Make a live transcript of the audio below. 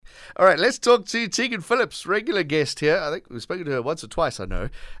All right, let's talk to Tegan Phillips, regular guest here. I think we've spoken to her once or twice, I know.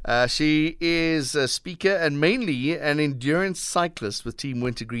 She is a speaker and mainly an endurance cyclist with Team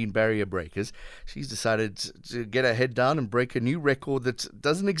Wintergreen Barrier Breakers. She's decided to get her head down and break a new record that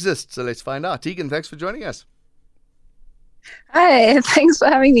doesn't exist. So let's find out. Tegan, thanks for joining us. Hi, thanks for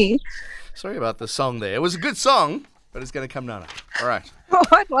having me. Sorry about the song there. It was a good song, but it's going to come down. All right.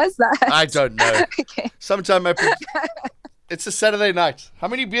 What was that? I don't know. Okay. Sometime it's a Saturday night. How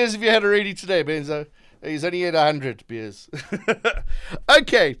many beers have you had already today, Benzo? He's only had 100 beers.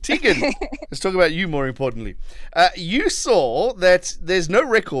 Okay, Tegan, let's talk about you more importantly. You saw that there's no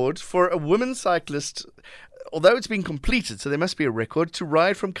record for a women cyclist, although it's been completed, so there must be a record, to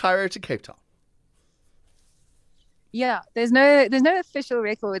ride from Cairo to Cape Town. Yeah, there's no official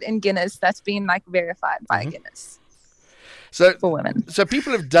record in Guinness that's been like verified by Guinness. So for women. So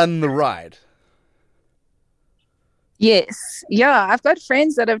people have done the ride. Yes. Yeah, I've got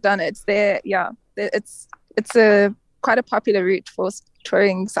friends that have done it. It's a quite a popular route for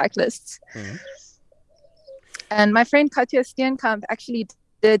touring cyclists. And my friend Cairo2CT actually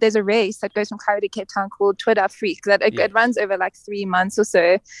there's a race that goes from Cairo to Cape Town called Tour d'Afrique that it runs over like 3 months or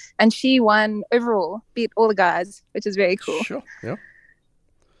so, and she won overall, beat all the guys, which is very cool. Sure. Yeah.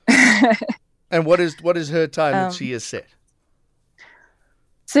 And what is her time that she has set?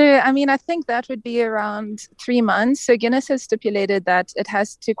 So, I mean, I think that would be around 3 months. So Guinness has stipulated that it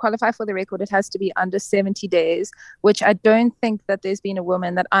has to qualify for the record. It has to be under 70 days, which I don't think that there's been a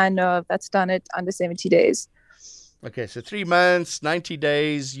woman that I know of that's done it under 70 days. Okay, so 3 months, 90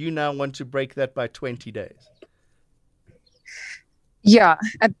 days. You now want to break that by 20 days. Yeah,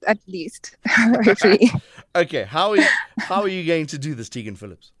 at least. Hopefully. Okay, how are you going to do this, Tegan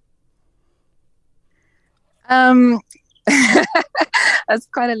Phillips? That's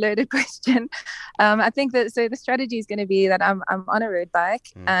quite a loaded question. I think that the strategy is going to be that I'm on a road bike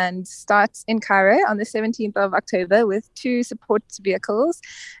and start in Cairo on the 17th of October with 2 support vehicles,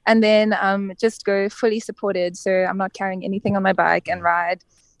 and then just go fully supported. So I'm not carrying anything on my bike and ride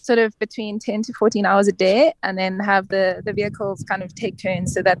sort of between 10 to 14 hours a day, and then have the vehicles kind of take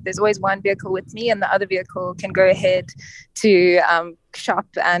turns so that there's always one vehicle with me and the other vehicle can go ahead to shop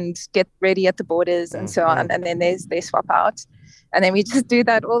and get ready at the borders and so on, and then they swap out, and then we just do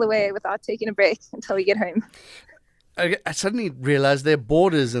that all the way without taking a break until we get home. I suddenly realized there are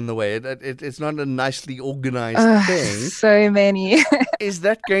borders in the way. It's not a nicely organized thing. So many. Is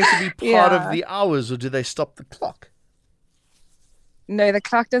that going to be part of the hours, or do they stop the clock? No, the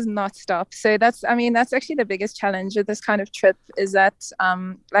clock does not stop. So that's actually the biggest challenge with this kind of trip, is that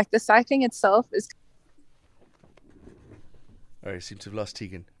like the cycling itself is. All right, seem to have lost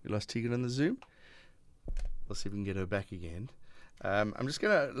Tegan. We lost Tegan on the Zoom. We'll see if we can get her back again. I'm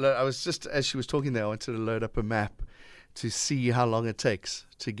just as she was talking there, I wanted to load up a map to see how long it takes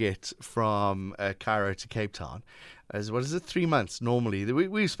to get from Cairo to Cape Town. What is it, 3 months normally?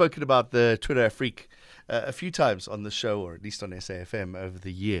 We've spoken about the Tour d'Afrique a few times on the show, or at least on SAFM over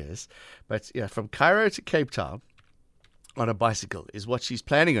the years. But yeah, from Cairo to Cape Town on a bicycle is what she's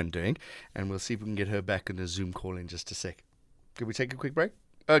planning on doing. And we'll see if we can get her back in the Zoom call in just a sec. Can we take a quick break?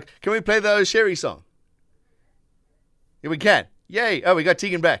 Can we play the Sherry song? Yeah, we can. Yay. Oh, we got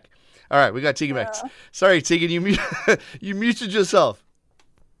Tegan back. All right, we got Tegan back. Sorry, Tegan, you muted yourself.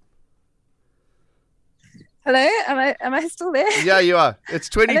 Hello, am I still there? Yeah, you are. It's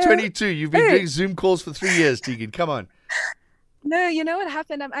 2022. Hello? You've been doing Zoom calls for 3 years, Tegan. Come on. No, you know what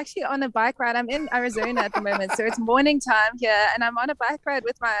happened? I'm actually on a bike ride. I'm in Arizona at the moment, so it's morning time here, and I'm on a bike ride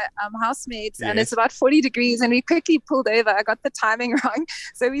with my housemates, and it's about 40 degrees, and we quickly pulled over. I got the timing wrong,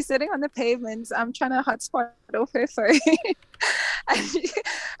 so we're sitting on the pavement. I'm trying to hotspot off her phone.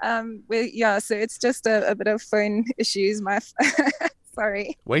 So it's just a bit of phone issues.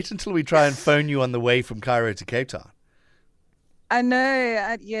 Sorry. Wait until we try and phone you on the way from Cairo to Cape Town. I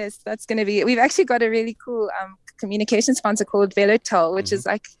know. Yes, that's going to be. We've actually got a really cool communication sponsor called Velotel, which is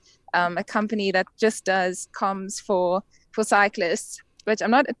like a company that just does comms for cyclists. Which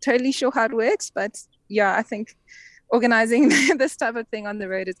I'm not totally sure how it works, but yeah, I think organizing this type of thing on the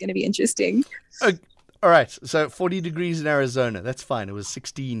road is going to be interesting. All right, so 40 degrees in Arizona. That's fine. It was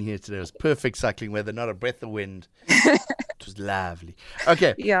 16 here today. It was perfect cycling weather, not a breath of wind. It was lovely.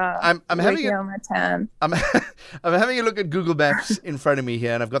 Okay. Yeah. I'm having on my tan. I'm having a look at Google Maps in front of me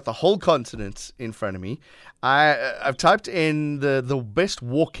here, and I've got the whole continent in front of me. I've typed in the best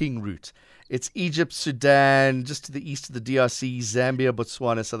walking route. It's Egypt, Sudan, just to the east of the DRC, Zambia,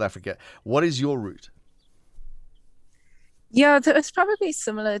 Botswana, South Africa. What is your route? Yeah, it's probably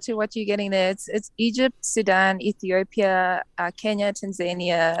similar to what you're getting there. It's Egypt, Sudan, Ethiopia, Kenya,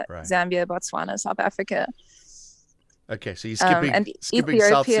 Tanzania, Zambia, Botswana, South Africa. Okay, so you're And skipping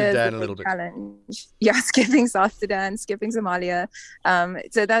South Ethiopia is the Sudan a little big bit. challenge. Yeah, skipping South Sudan, skipping Somalia.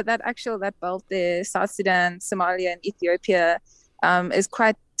 So that belt there, South Sudan, Somalia, and Ethiopia, is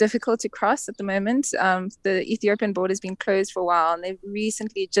quite difficult to cross at the moment. The Ethiopian border has been closed for a while, and they've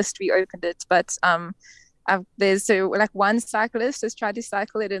recently just reopened it. But there's one cyclist has tried to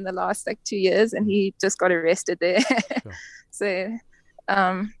cycle it in the last 2 years, and he just got arrested there. Sure. So,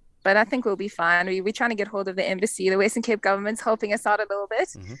 but I think we'll be fine. We're trying to get hold of the embassy. The Western Cape government's helping us out a little bit,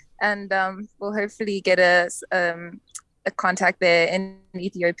 and we'll hopefully get a contact there in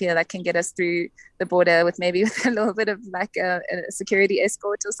Ethiopia that can get us through the border with maybe a little bit of like a security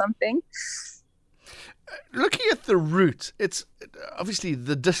escort or something. Looking at the route, it's obviously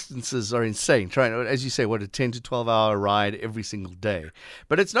the distances are insane. Trying, as you say, a 10 to 12 hour ride every single day,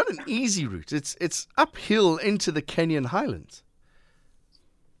 but it's not an easy route. It's uphill into the Kenyan highlands.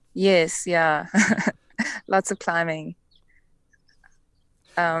 Yes, yeah, lots of climbing.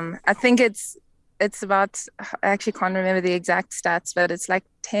 I think it's about, I actually can't remember the exact stats, but it's like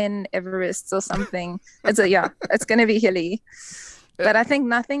 10 Everests or something. It's going to be hilly. But I think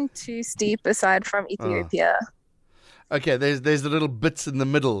nothing too steep aside from Ethiopia. Okay, there's the little bits in the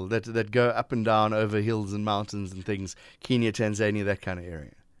middle that go up and down over hills and mountains and things. Kenya, Tanzania, that kind of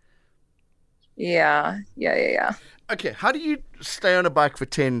area. Yeah. Okay, how do you stay on a bike for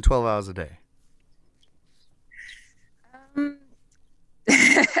 10, 12 hours a day?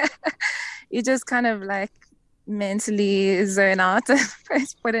 You just kind of like mentally zone out,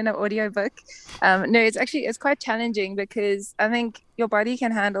 put in an audiobook. No, it's quite challenging because I think your body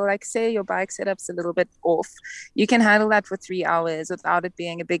can handle, like, say your bike setup's a little bit off, you can handle that for 3 hours without it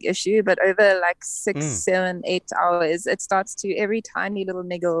being a big issue. But over like 6, 7, 8 hours, it starts to, every tiny little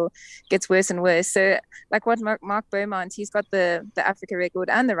niggle gets worse and worse. So like what Mark Beaumont, he's got the Africa record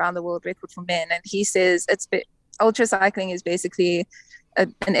and the round the world record for men, and he says ultra cycling is basically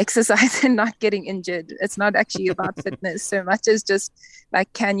an exercise in not getting injured. It's not actually about fitness so much as just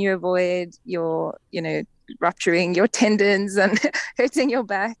like, can you avoid your, rupturing your tendons and hurting your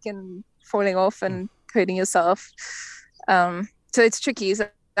back and falling off and hurting yourself. So it's tricky. So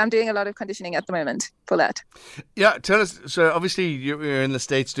I'm doing a lot of conditioning at the moment for that. Yeah, tell us. So obviously you're in the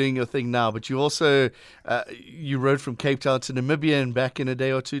States doing your thing now, but you also you rode from Cape Town to Namibia and back in a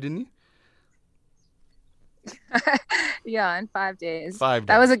day or two, didn't you? Yeah, in 5 days. 5 days.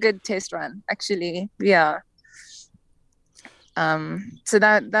 That was a good test run, actually. Yeah. So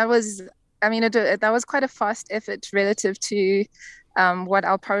that was, I mean, that was quite a fast effort relative to what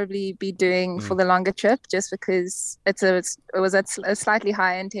I'll probably be doing for the longer trip, just because it was at a slightly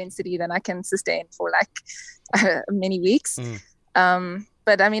higher intensity than I can sustain for like many weeks.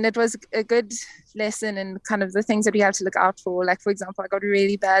 But I mean, it was a good lesson in kind of the things that we have to look out for. Like, for example, I got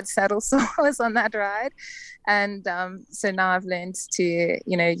really bad saddle sores on that ride. And so now I've learned to,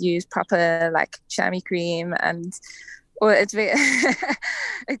 use proper like chamois cream or it's very,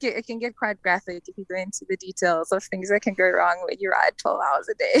 it can get quite graphic if you go into the details of things that can go wrong when you ride 12 hours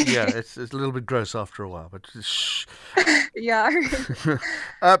a day. Yeah, it's a little bit gross after a while, but shh. Yeah.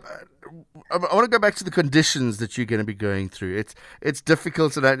 I want to go back to the conditions that you're going to be going through. It's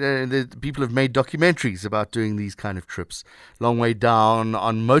difficult, and people have made documentaries about doing these kind of trips, long way down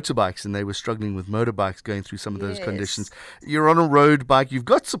on motorbikes, and they were struggling with motorbikes going through some of those conditions. You're on a road bike, you've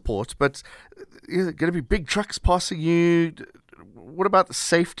got support, but going to be big trucks passing you. What about the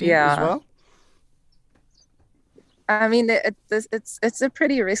safety as well? I mean, it's a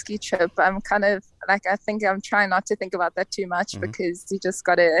pretty risky trip. I'm kind of like, I think I'm trying not to think about that too much because you just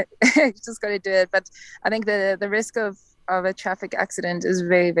gotta do it. But I think the risk of a traffic accident is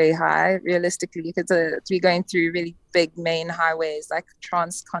very, very high, realistically, because we're going through really big main highways, like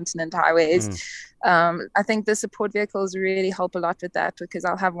transcontinent highways. I think the support vehicles really help a lot with that, because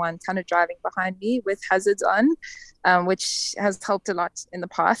I'll have one kind of driving behind me with hazards on, which has helped a lot in the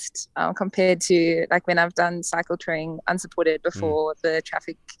past compared to like when I've done cycle touring unsupported before. The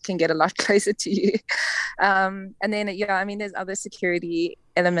traffic can get a lot closer to you. And then, I mean, there's other security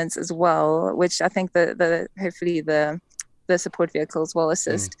elements as well, which I think hopefully the support vehicles will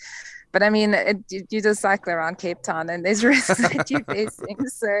assist. But I mean, you just cycle around Cape Town and there's risks that you're facing.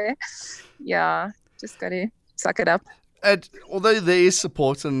 So yeah, just got to suck it up. And although there is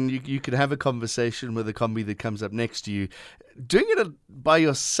support and you can have a conversation with a combi that comes up next to you, doing it by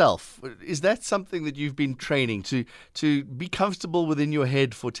yourself, is that something that you've been training to be comfortable within your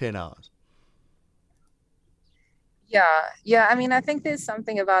head for 10 hours? Yeah. I mean, I think there's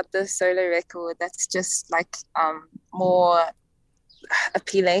something about the solo record that's just like more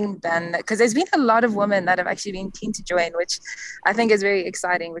appealing than, because there's been a lot of women that have actually been keen to join, which I think is very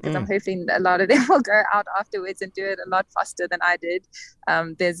exciting, because I'm hoping a lot of them will go out afterwards and do it a lot faster than I did.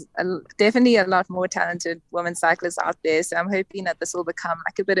 There's definitely a lot more talented women cyclists out there, so I'm hoping that this will become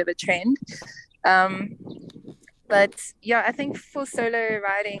like a bit of a trend. But yeah, I think for solo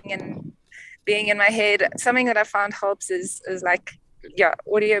riding and being in my head, something that I found helps is like, yeah,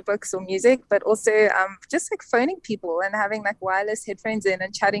 audiobooks or music, but also just like phoning people and having like wireless headphones in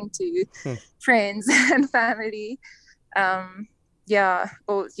and chatting to friends and family. Yeah,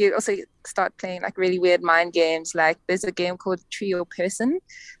 or you also start playing like really weird mind games. Like there's a game called Tree or Person,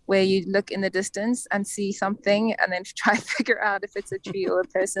 where you look in the distance and see something and then try to figure out if it's a tree or a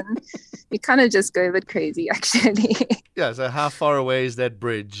person. You kind of just go a bit crazy, actually. Yeah, so how far away is that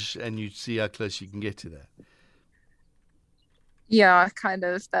bridge, and you see how close you can get to that? Yeah, kind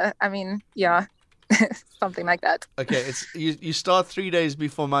of. I mean, yeah, something like that. Okay, it's you start 3 days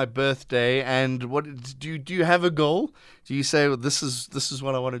before my birthday, and what do you have a goal? Do you say, well, this is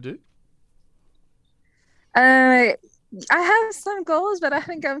what I want to do? I have some goals, but I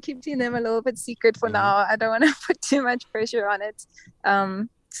think I'm keeping them a little bit secret for now. I don't want to put too much pressure on it.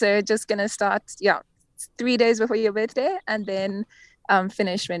 So just gonna start, 3 days before your birthday, and then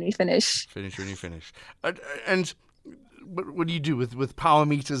finish when we finish. Finish when you finish. And what do you do with power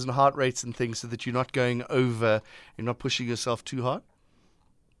meters and heart rates and things, so that you're not going over, you're not pushing yourself too hard?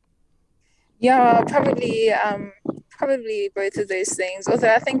 Yeah, probably both of those things.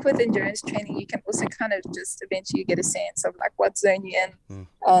 Although I think with endurance training, you can also kind of just eventually get a sense of like what zone you're in,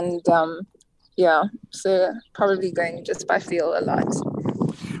 and so probably going just by feel a lot.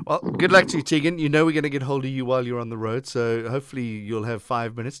 Well, good luck to you, Tegan. You know we're going to get hold of you while you're on the road, so hopefully you'll have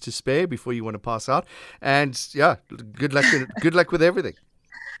 5 minutes to spare before you want to pass out. And yeah, good luck. Good luck with everything.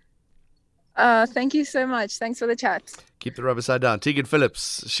 Thank you so much. Thanks for the chat. Keep the rubber side down. Tegan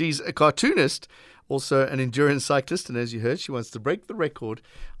Phillips. She's a cartoonist, also an endurance cyclist, and as you heard, she wants to break the record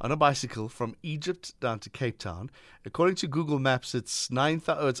on a bicycle from Egypt down to Cape Town. According to Google Maps, it's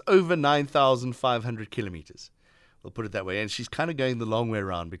over 9,500 kilometers. We'll put it that way. And she's kind of going the long way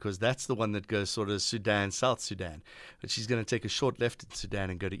around, because that's the one that goes sort of Sudan, South Sudan. But she's going to take a short left in Sudan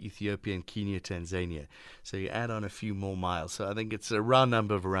and go to Ethiopia and Kenya, Tanzania. So you add on a few more miles. So I think it's a round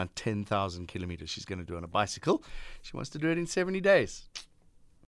number of around 10,000 kilometers she's going to do on a bicycle. She wants to do it in 70 days.